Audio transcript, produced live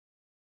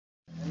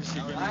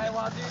Alright,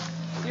 well,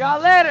 dude. See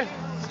y'all later.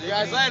 See you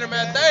guys later,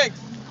 man. Thanks.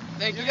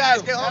 Thank you.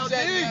 guys. Get home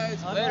safe,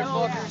 guys. Later,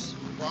 fuckers.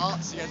 Well,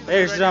 see you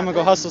guys Hey, I'm gonna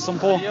go hustle some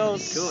pool. Cool.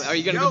 Are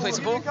you gonna go play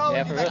some pool?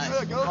 Yeah, for real.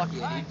 Fuck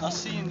yeah, dude. I'll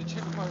see you in the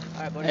trip park.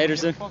 Alright, buddy.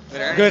 Anderson.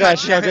 Later. Good at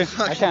Sugar.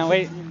 I can't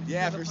wait.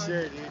 Yeah, for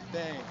sure, dude.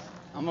 Thanks.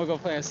 I'm gonna go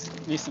play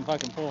me some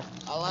fucking pool.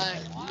 I like.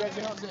 You guys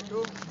get home safe,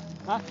 cool?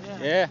 Huh?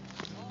 Yeah.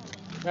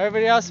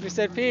 Everybody else, we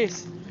said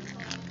peace.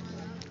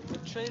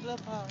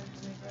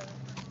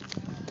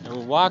 And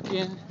we're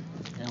walking,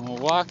 and we're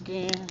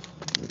walking, and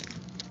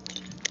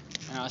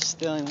I was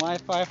stealing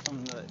Wi-Fi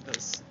from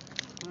those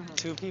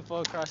two people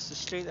across the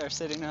street that are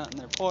sitting out on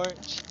their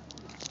porch.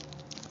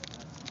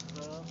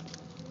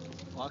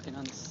 Walking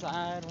on the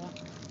sidewalk.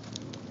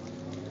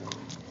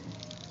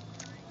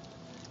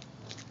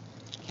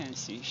 Can't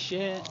see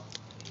shit.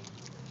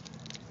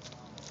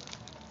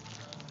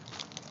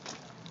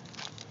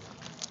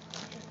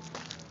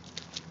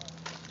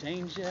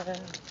 Danger.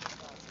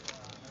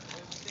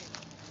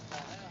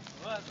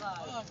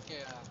 Fuck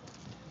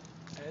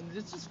yeah. And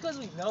it's just because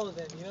we know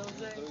them, you know what I'm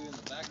saying? Throw you in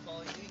the back,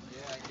 Paulie?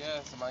 Yeah, I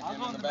guess. Am I I'll getting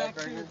go in the back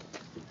right too. here?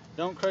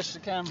 Don't crush the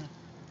camera.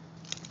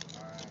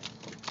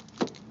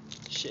 Alright.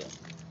 Shit.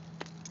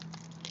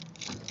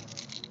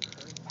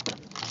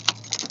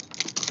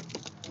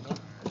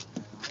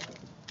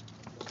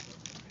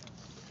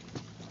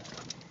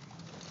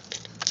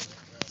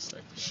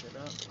 Start this shit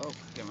up. Oh,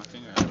 get my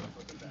finger out.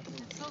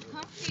 It's so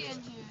comfy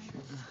in here.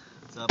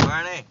 What's up,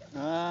 Barney?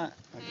 Okay.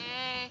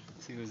 Hey,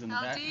 See who's in the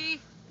back. Aldi.